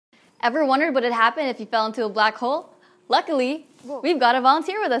Ever wondered what would happen if you fell into a black hole? Luckily, we've got a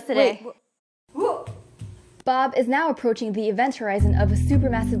volunteer with us today. Bob is now approaching the event horizon of a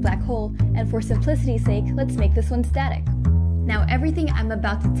supermassive black hole, and for simplicity's sake, let's make this one static. Now, everything I'm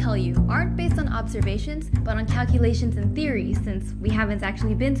about to tell you aren't based on observations, but on calculations and theories, since we haven't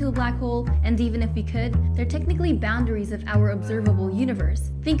actually been to a black hole, and even if we could, they're technically boundaries of our observable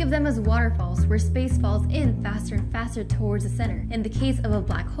universe. Think of them as waterfalls, where space falls in faster and faster towards the center. In the case of a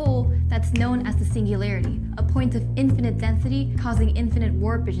black hole, that's known as the singularity, a point of infinite density causing infinite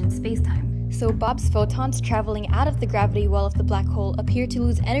warpage in space-time. So Bob's photons traveling out of the gravity well of the black hole appear to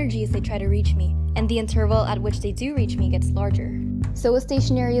lose energy as they try to reach me, and the interval at which they do reach me gets larger. So a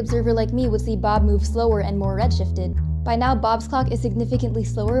stationary observer like me would see Bob move slower and more redshifted. By now, Bob's clock is significantly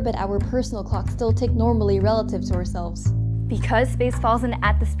slower, but our personal clocks still tick normally relative to ourselves. Because space falls in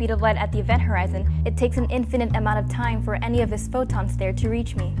at the speed of light at the event horizon, it takes an infinite amount of time for any of his photons there to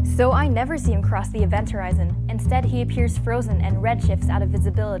reach me. So I never see him cross the event horizon. Instead, he appears frozen and redshifts out of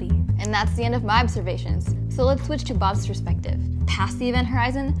visibility. And that's the end of my observations. So let's switch to Bob's perspective. Past the event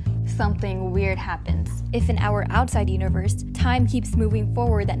horizon, something weird happens. If in our outside universe, time keeps moving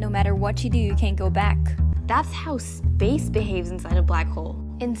forward that no matter what you do, you can't go back. That's how space behaves inside a black hole.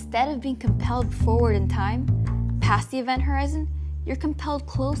 Instead of being compelled forward in time, past the event horizon, you're compelled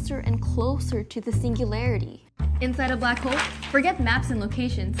closer and closer to the singularity. Inside a black hole, forget maps and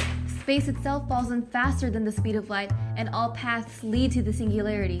locations. Space itself falls in faster than the speed of light, and all paths lead to the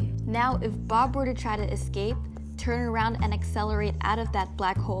singularity. Now, if Bob were to try to escape, turn around and accelerate out of that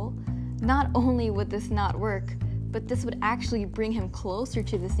black hole, not only would this not work, but this would actually bring him closer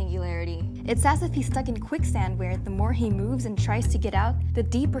to the singularity. It's as if he's stuck in quicksand where the more he moves and tries to get out, the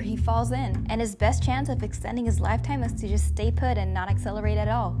deeper he falls in, and his best chance of extending his lifetime is to just stay put and not accelerate at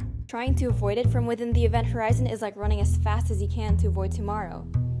all. Trying to avoid it from within the event horizon is like running as fast as you can to avoid tomorrow.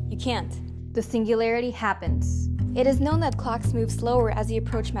 You can't. The singularity happens. It is known that clocks move slower as you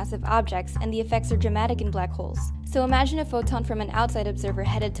approach massive objects, and the effects are dramatic in black holes. So imagine a photon from an outside observer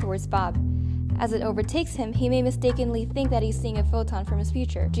headed towards Bob. As it overtakes him, he may mistakenly think that he's seeing a photon from his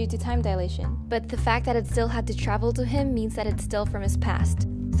future due to time dilation. But the fact that it still had to travel to him means that it's still from his past.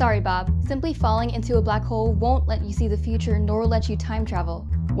 Sorry, Bob. Simply falling into a black hole won't let you see the future nor let you time travel.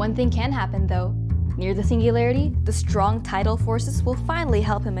 One thing can happen, though. Near the singularity, the strong tidal forces will finally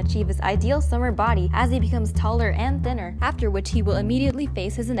help him achieve his ideal summer body as he becomes taller and thinner, after which he will immediately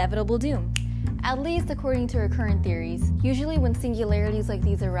face his inevitable doom. At least according to our current theories. Usually when singularities like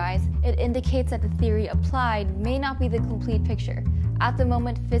these arise, it indicates that the theory applied may not be the complete picture. At the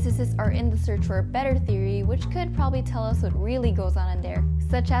moment, physicists are in the search for a better theory which could probably tell us what really goes on in there,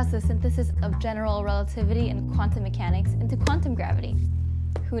 such as the synthesis of general relativity and quantum mechanics into quantum gravity.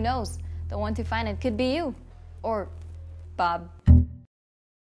 Who knows? The one to find it could be you. Or Bob.